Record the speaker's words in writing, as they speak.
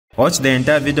Watch the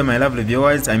entire video, my lovely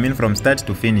viewers, I mean from start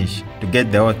to finish, to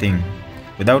get the whole thing.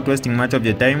 Without wasting much of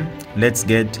your time, let's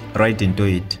get right into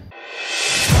it.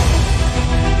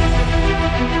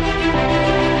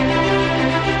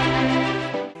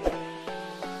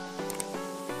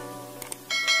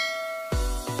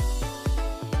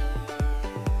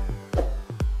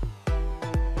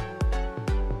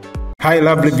 Hi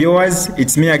lovely viewers,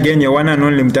 it's me again, your one and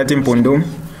only Mutati Mpundu.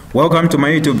 Welcome to my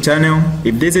YouTube channel.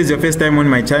 If this is your first time on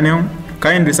my channel,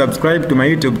 kindly subscribe to my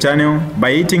YouTube channel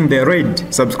by hitting the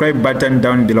red subscribe button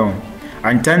down below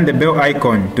and turn the bell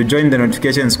icon to join the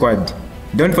notification squad.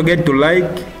 Don't forget to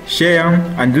like, share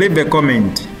and leave a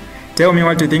comment. Tell me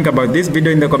what you think about this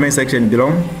video in the comment section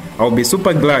below. I'll be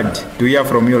super glad to hear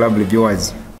from you lovely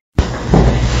viewers.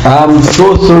 I'm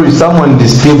so sorry, someone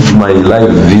disturbed my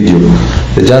live video.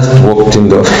 They just walked in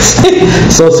the office.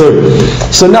 So sorry.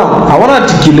 So now, I want to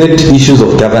articulate issues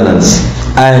of governance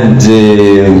and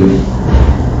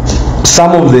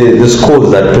some of the scores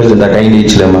that President Hakainde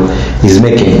Hichilema is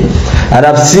making. And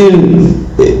I've seen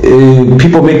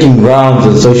people making rounds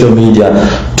on social media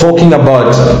talking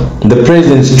about the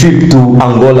President's trip to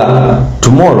Angola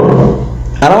tomorrow.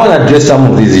 And I want to address some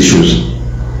of these issues.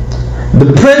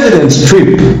 The President's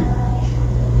trip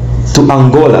to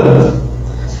Angola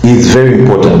is very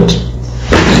important.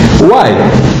 Why?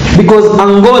 Because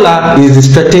Angola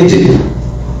is strategic.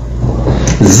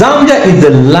 Zambia is a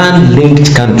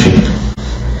land-linked country.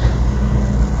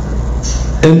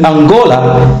 And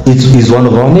Angola is one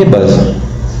of our neighbors.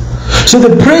 So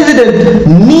the President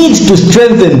needs to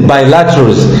strengthen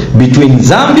bilaterals between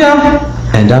Zambia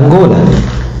and Angola.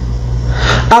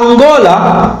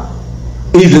 Angola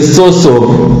is a source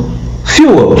of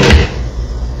fuel.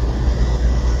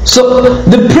 So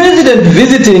the President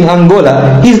visiting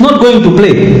Angola is not going to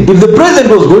play. If the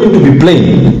President was going to be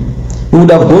playing, he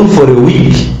would have gone for a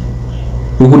week.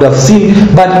 We would have seen,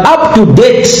 but up to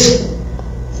date,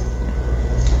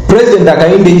 President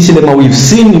Hakainde Hichilema, we've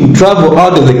seen him travel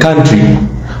out of the country.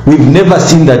 We've never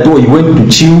seen that, oh, he went to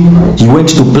chill, he went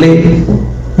to play.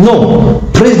 No,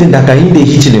 President Hakainde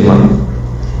Hichilema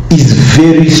is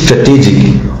very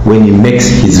strategic when he makes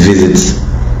his visits.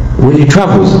 When he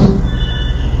travels,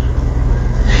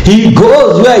 he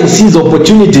goes where he sees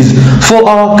opportunities for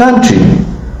our country.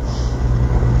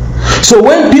 So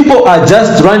when people are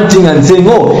just ranting and saying,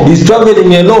 oh, he's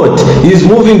traveling a lot, he's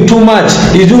moving too much,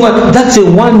 he's doing what, that's a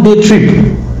one-day trip.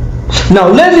 Now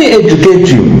let me educate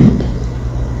you.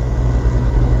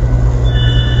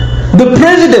 The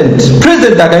President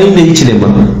Hakainde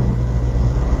Hichilema,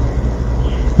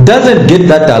 doesn't get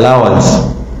that allowance.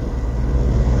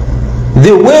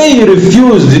 The way he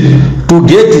refused to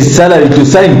get his salary, to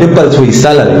sign papers for his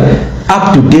salary,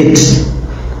 up to date,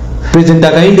 President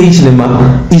Hakainde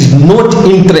Hichilema is not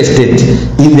interested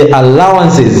in the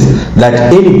allowances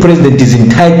that any president is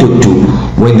entitled to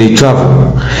when they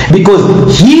travel. Because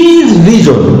his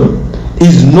vision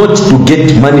is not to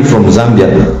get money from Zambia,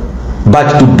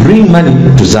 but to bring money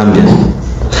to Zambia.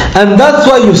 And that's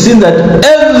why you've seen that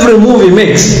every move he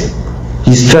makes,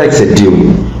 he strikes a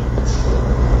deal.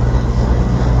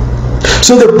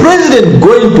 So the President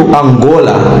going to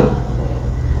Angola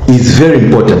is very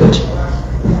important.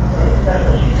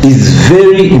 Is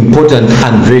very important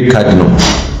and very cardinal.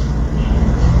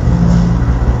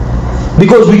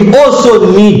 Because we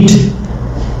also need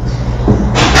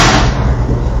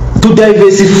to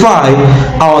diversify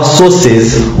our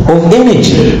sources of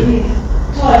energy.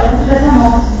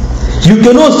 You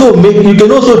can also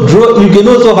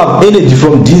have energy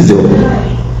from diesel.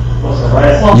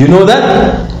 You know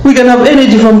that? We can have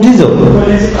energy from diesel.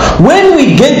 When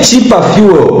we get cheaper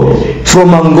fuel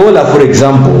from Angola, for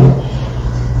example,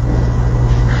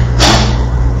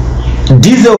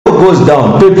 diesel goes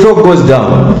down, petrol goes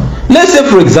down. Let's say,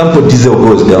 for example, diesel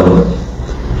goes down.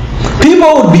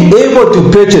 People would be able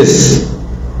to purchase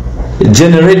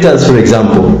generators, for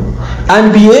example,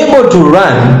 and be able to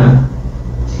run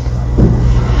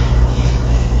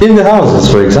in the houses,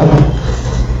 for example.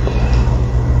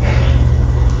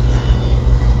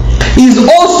 He's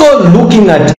also looking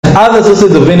at other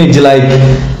sources of energy like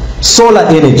solar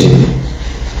energy.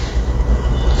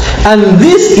 And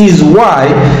this is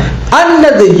why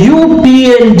under the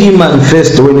UPND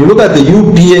manifesto, when you look at the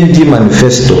UPND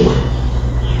manifesto,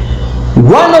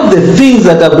 one of the things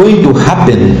that are going to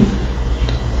happen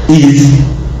is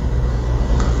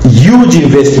huge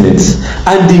investments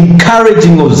and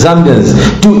encouraging of Zambians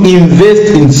to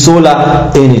invest in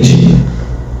solar energy.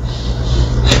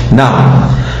 Now,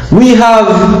 we have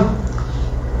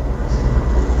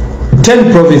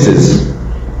 10 provinces.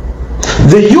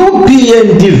 The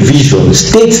UPND vision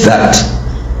states that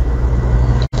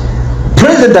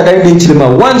President Hakainde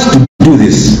Hichilema wants to do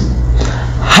this,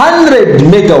 100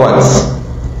 megawatts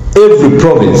every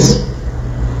province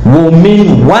will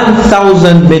mean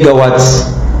 1,000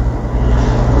 megawatts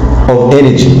of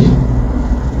energy.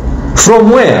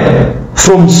 From where?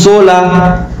 From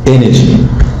solar energy.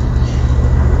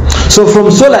 So from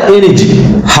solar energy,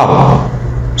 how?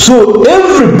 So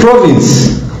every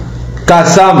province,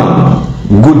 Kasama,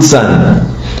 good sun.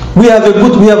 We have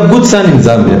good sun in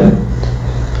Zambia.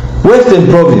 Western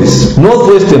province,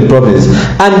 northwestern province,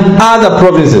 and other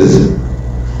provinces.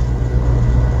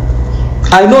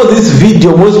 I know this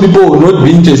video most people will not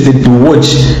be interested to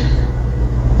watch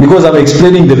because I'm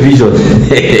explaining the vision.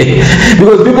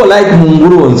 Because people like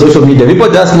Munguru on social media.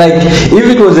 People just like, if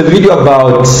it was a video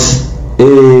about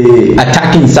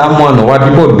attacking someone or what,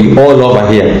 people would be all over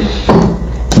here.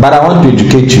 But I want to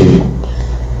educate you.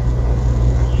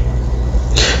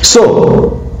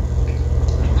 So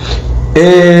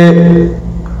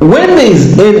when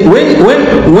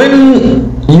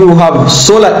you have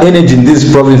solar energy in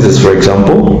these provinces, for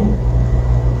example,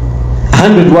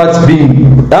 100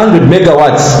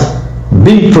 megawatts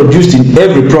being produced in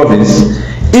every province,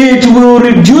 it will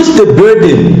reduce the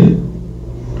burden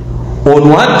on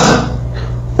what?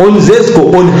 On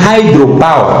ZESCO, on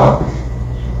hydropower,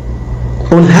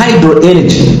 on hydro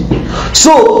energy.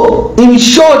 So in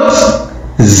short,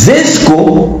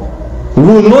 ZESCO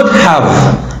will not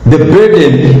have the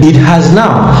burden it has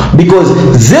now, because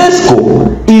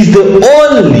ZESCO is the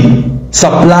only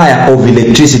supplier of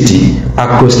electricity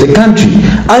across the country,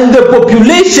 and the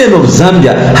population of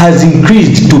Zambia has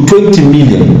increased to 20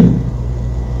 million.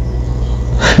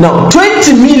 Now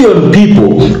 20 million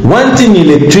people wanting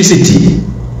electricity,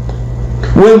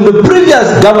 when the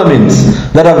previous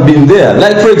governments that have been there,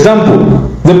 like for example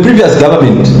the previous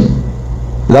government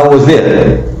that was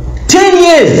there 10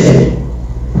 years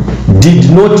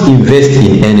did not invest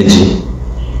in energy,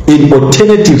 in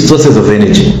alternative sources of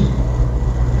energy.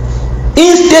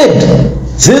 Instead,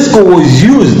 ZESCO was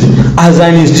used as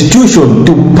an institution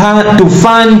to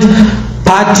fund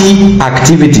party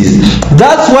activities.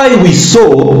 That's why we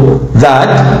saw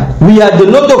that we had a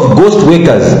lot of ghost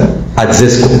workers at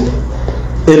ZESCO.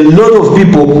 A lot of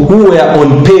people who were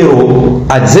on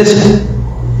payroll at ZESCO.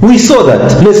 We saw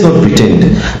that, let's not pretend.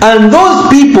 And those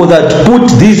people that put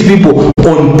these people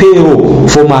on payroll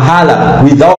for mahala,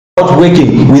 without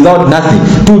working, without nothing,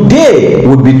 today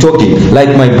would be talking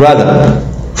like my brother,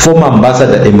 former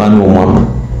Ambassador Emmanuel Mwamba.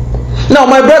 Now,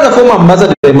 my brother, former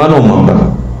Ambassador Emmanuel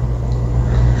Mwamba,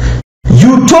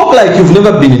 you talk like you've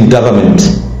never been in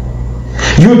government.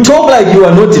 You talk like you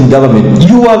are not in government.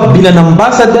 You have been an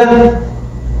ambassador,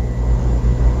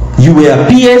 you were a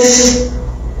PS,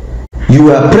 you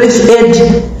were press aide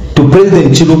to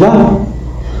President Chiluba,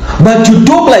 but you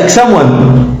talk like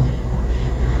someone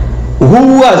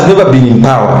who has never been in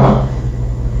power.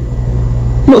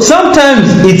 No, sometimes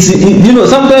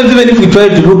sometimes even if we try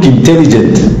to look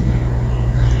intelligent,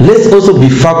 let's also be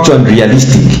factual and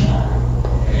realistic.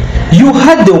 You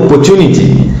had the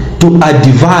opportunity to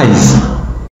advise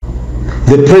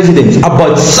the president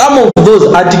about some of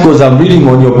those articles I'm reading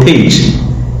on your page.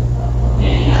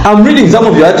 I'm reading some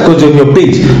of your articles on your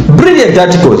page, brilliant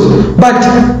articles, but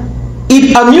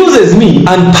it amuses me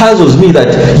and puzzles me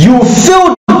that you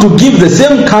failed to give the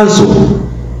same counsel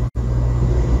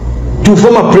to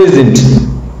former President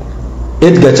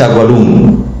Edgar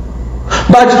Lungu.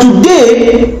 But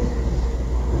today,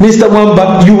 Mr.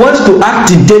 Mwamba, you want to act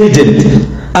intelligent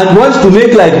and want to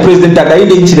make like President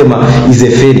Hakainde Hichilema is a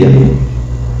failure.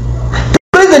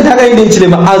 President Hakainde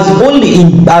Hichilema has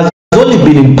only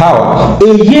been in power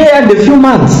a year and a few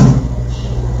months.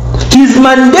 His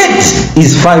mandate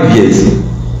is 5 years.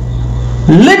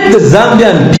 Let the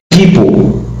Zambian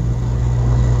people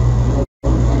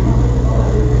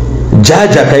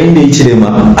judge Hakainde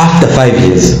Hichilema after 5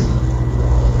 years.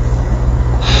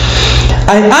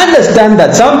 I understand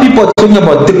that some people are talking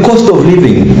about the cost of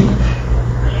living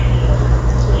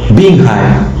being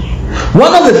high.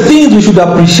 One of the things we should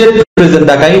appreciate President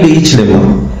Hakainde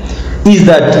Hichilema is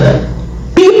that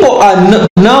people are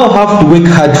now have to work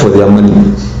hard for their money.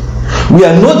 We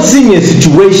are not seeing a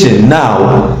situation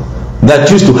now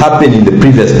that used to happen in the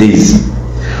previous days,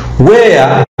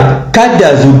 where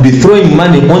cadres would be throwing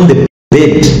money on the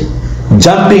bed,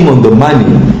 jumping on the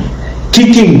money,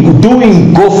 kicking,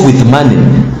 doing golf with money.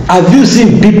 Have you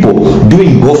seen people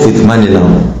doing golf with money now?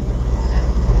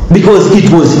 Because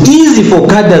it was easy for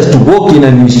cadres to walk in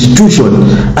an institution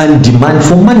and demand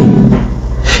for money.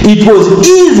 It was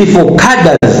easy for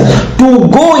cadres to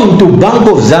go into Bank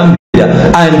of Zambia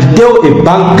and tell a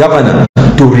bank governor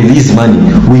to release money.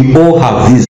 We all have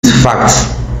these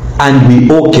facts and we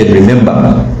all can remember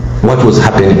what was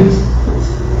happening.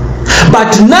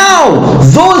 But now,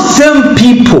 those same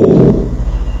people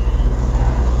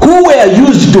who were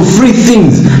used to free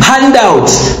things,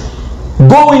 handouts,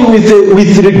 going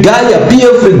with regalia,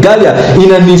 PF regalia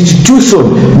in an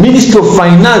institution, Ministry of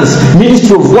Finance,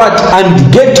 Ministry of what,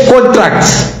 and get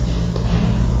contracts,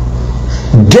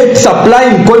 get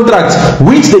supplying contracts,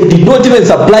 which they did not even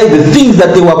supply the things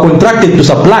that they were contracted to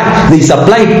supply. They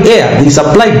supplied air, they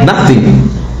supplied nothing.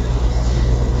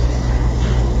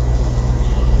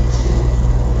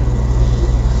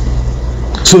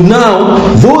 So now,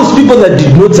 those people that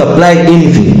did not supply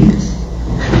anything,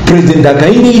 President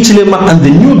Hakainde, Hichilema and the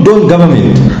new Dawn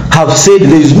government have said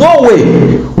there is no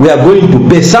way we are going to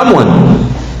pay someone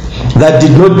that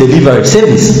did not deliver a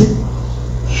service.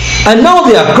 And now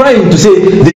they are crying to say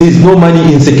there is no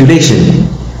money in circulation.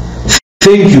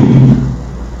 Thank you.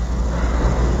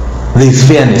 There is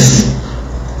fairness.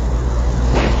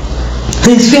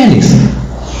 There is fairness.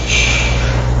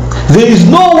 There is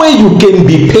no way you can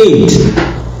be paid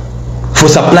for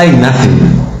supplying nothing,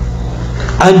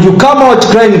 and you come out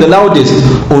crying the loudest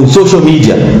on social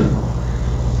media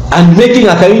and making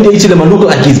Hakainde Hichilema look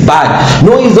like he's bad.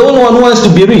 No, he's the only one who wants to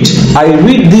be rich. I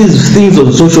read these things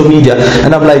on social media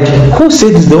and I'm like, who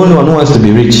said he's the only one who wants to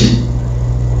be rich?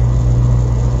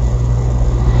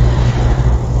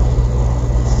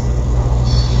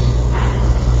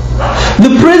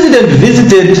 The president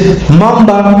visited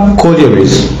Mwamba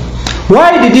collieries.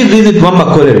 Why did he visit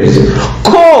Mwamba collieries?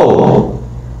 Coal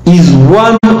is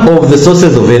one of the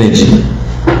sources of energy.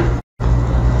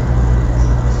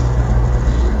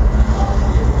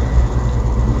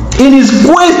 In his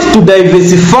quest to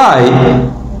diversify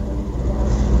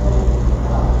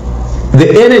the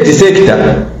energy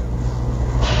sector,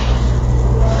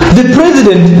 the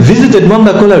president visited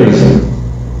Mwamba collieries,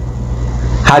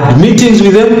 had meetings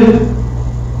with them,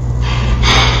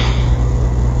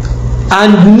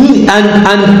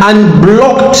 and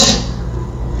blocked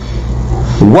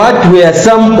what were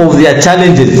some of their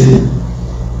challenges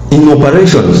in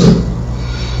operations.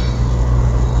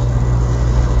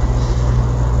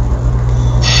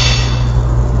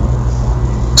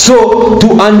 So to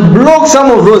unblock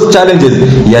some of those challenges,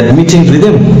 he had meetings with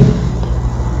them.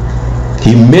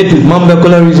 He met with Mwamba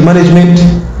collieries management.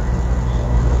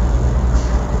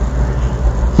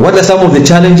 What are some of the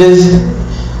challenges?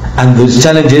 And those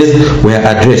challenges were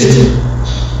addressed.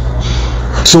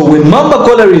 So when Mwamba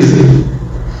collieries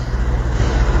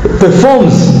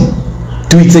performs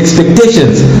to its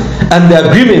expectations and the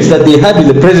agreements that they had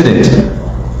with the president,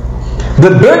 the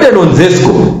burden on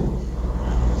ZESCO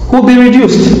will be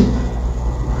reduced.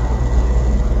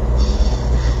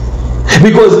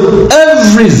 Because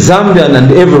every Zambian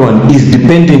and everyone is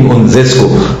depending on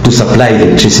ZESCO to supply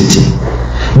electricity.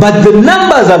 But the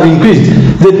numbers have increased.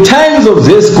 The times of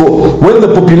ZESCO, when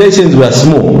the populations were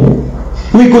small,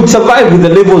 we could survive with the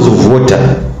levels of water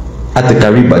at the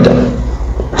Kariba Dam.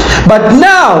 But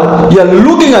now you're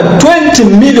looking at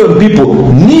 20 million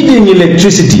people needing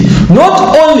electricity.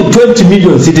 Not only 20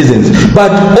 million citizens,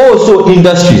 but also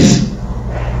industries,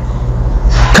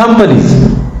 companies,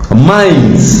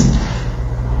 mines,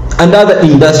 and other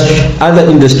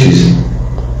industries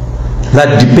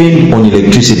that depend on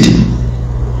electricity.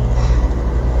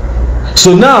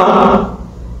 So now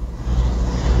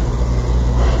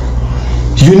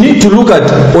you need to look at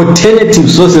alternative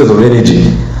sources of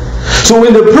energy. So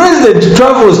when the president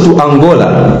travels to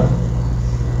Angola,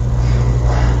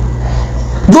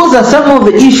 those are some of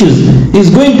the issues he's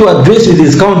going to address with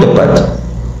his counterpart.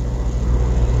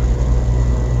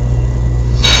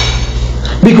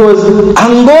 Because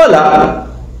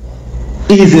Angola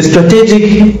is a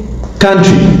strategic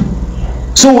country.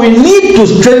 So we need to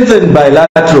strengthen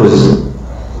bilaterals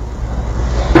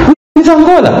with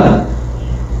Angola.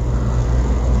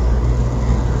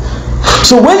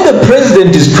 So when the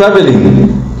president is traveling,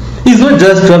 he's not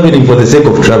just traveling for the sake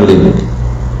of traveling.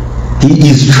 He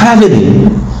is traveling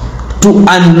to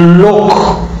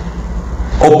unlock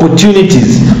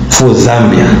opportunities for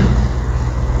Zambia.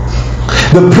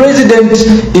 The president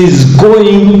is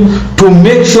going to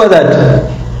make sure that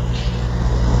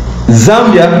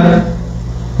Zambia,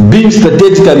 being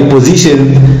strategically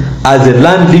positioned as a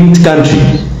land-linked country,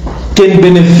 can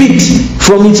benefit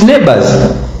from its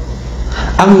neighbors.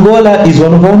 Angola is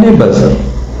one of our neighbors.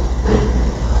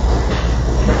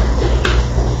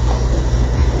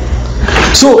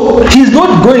 So he's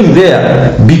not going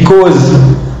there because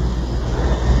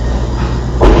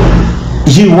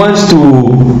he wants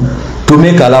to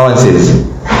make allowances.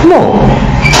 No.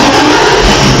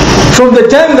 From the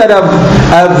time that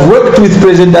I've worked with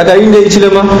President Hakainde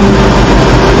Hichilema,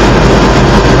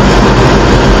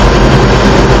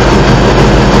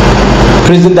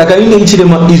 President Hakainde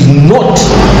Hichilema is not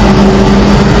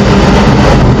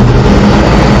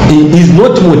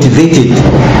motivated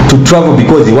to travel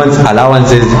because he wants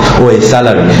allowances or a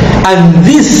salary, and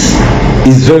this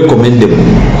is very commendable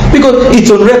because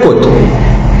it's on record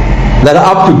that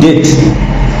up to date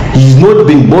he's not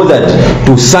been bothered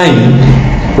to sign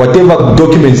whatever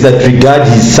documents that regard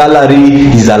his salary,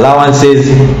 his allowances,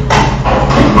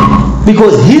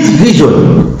 because his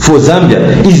vision for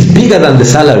Zambia is bigger than the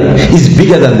salary, is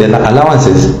bigger than the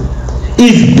allowances,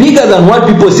 is bigger than what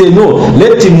people say. No,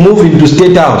 let him move into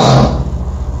State House.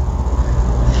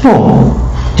 No,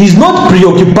 he's not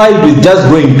preoccupied with just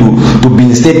going to be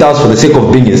in State House for the sake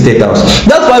of being in State House.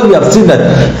 That's why we have seen that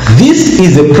this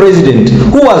is a president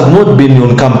who has not been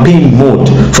on campaign mode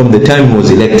from the time he was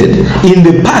elected. In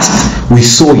the past, we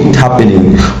saw it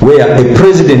happening where a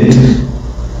president,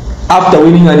 after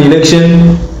winning an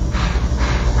election,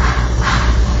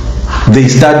 they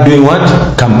start doing what?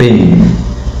 Campaigning.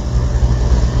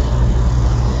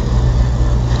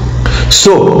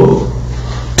 So,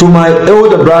 to my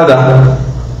elder brother,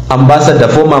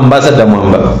 former Ambassador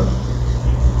Mwamba,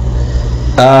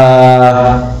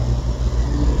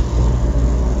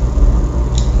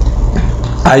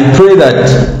 I pray that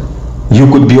you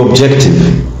could be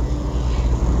objective,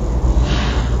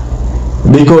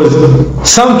 because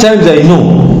sometimes I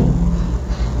know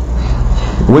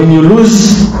when you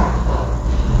lose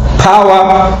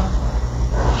power,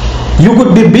 you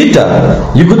could be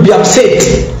bitter, you could be upset,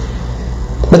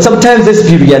 but sometimes let's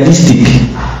be realistic.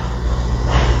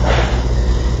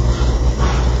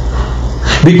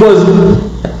 Because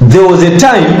there was a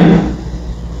time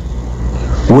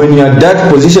when you had that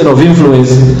position of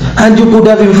influence and you could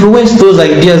have influenced those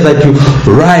ideas that you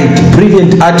write,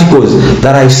 brilliant articles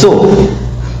that I saw.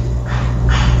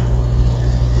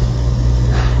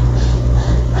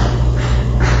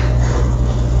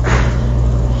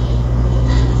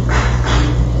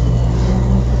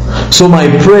 So my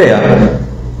prayer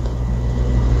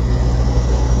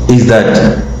is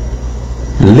that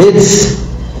let's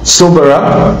sober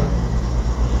up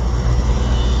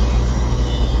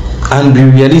and be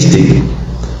realistic.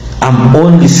 I'm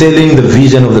only selling the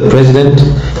vision of the president.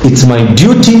 It's my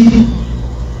duty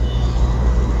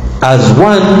as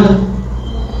one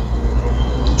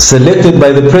selected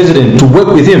by the president to work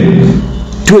with him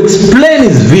to explain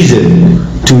his vision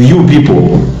to you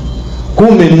people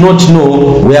who may not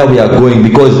know where we are going,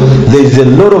 because there is a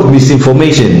lot of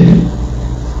misinformation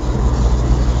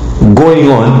going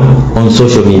on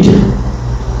social media.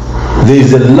 There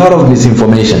is a lot of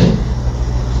misinformation,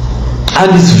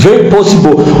 and it's very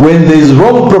possible when there is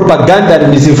wrong propaganda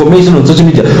and misinformation on social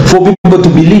media for people to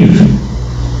believe.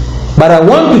 But I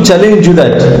want to challenge you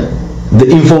that the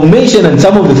information and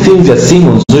some of the things you're seeing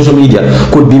on social media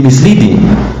could be misleading.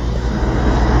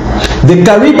 The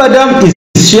Kariba Dam is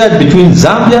shared between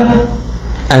Zambia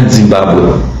and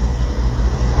Zimbabwe,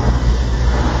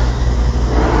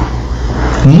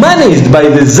 managed by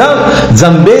the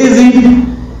Zambezi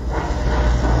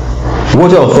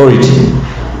Water Authority.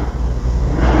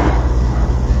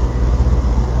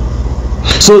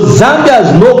 So Zambia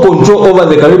has no control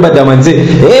over the Kariba Dam and say,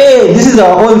 hey, this is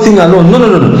our own thing alone. No, no,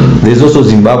 no, no. There's also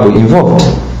Zimbabwe involved.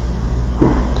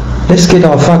 Let's get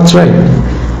our facts right.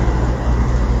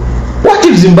 What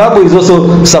if Zimbabwe is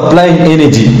also supplying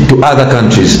energy to other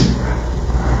countries?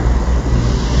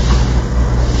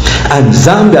 And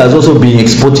Zambia has also been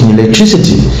exporting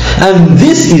electricity. And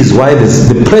this is why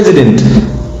the president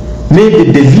made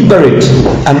a deliberate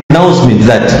announcement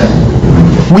that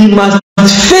we must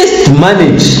first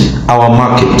manage our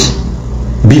market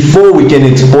before we can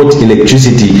export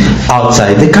electricity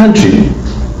outside the country.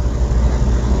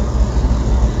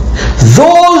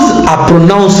 Those are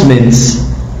pronouncements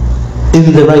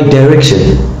in the right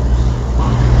direction.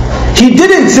 He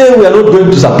didn't say we are not going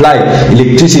to supply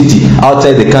electricity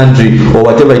outside the country or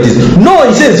whatever it is. No,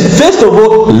 he says, first of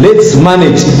all, let's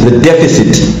manage the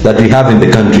deficit that we have in the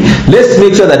country. Let's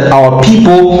make sure that our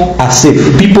people are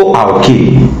safe, people are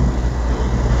okay.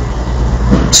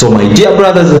 So my dear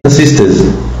brothers and sisters,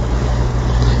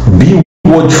 be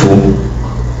watchful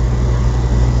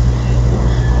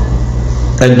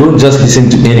and don't just listen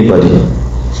to anybody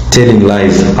telling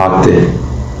lies out there.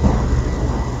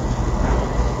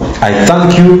 I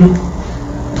thank you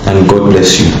and God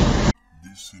bless you.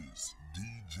 This is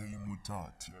DJ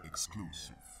Mutati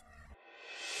exclusive.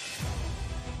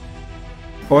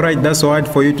 Alright, that's all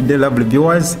for you today, lovely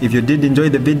viewers. If you did enjoy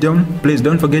the video, please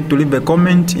don't forget to leave a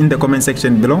comment in the comment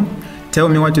section below. Tell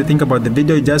me what you think about the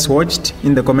video you just watched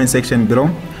in the comment section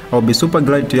below. I'll be super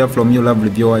glad to hear from you, lovely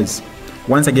viewers.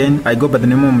 Once again, I go by the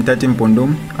name of Mutati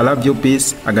Mpundu. I love you,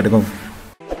 peace, I gotta go.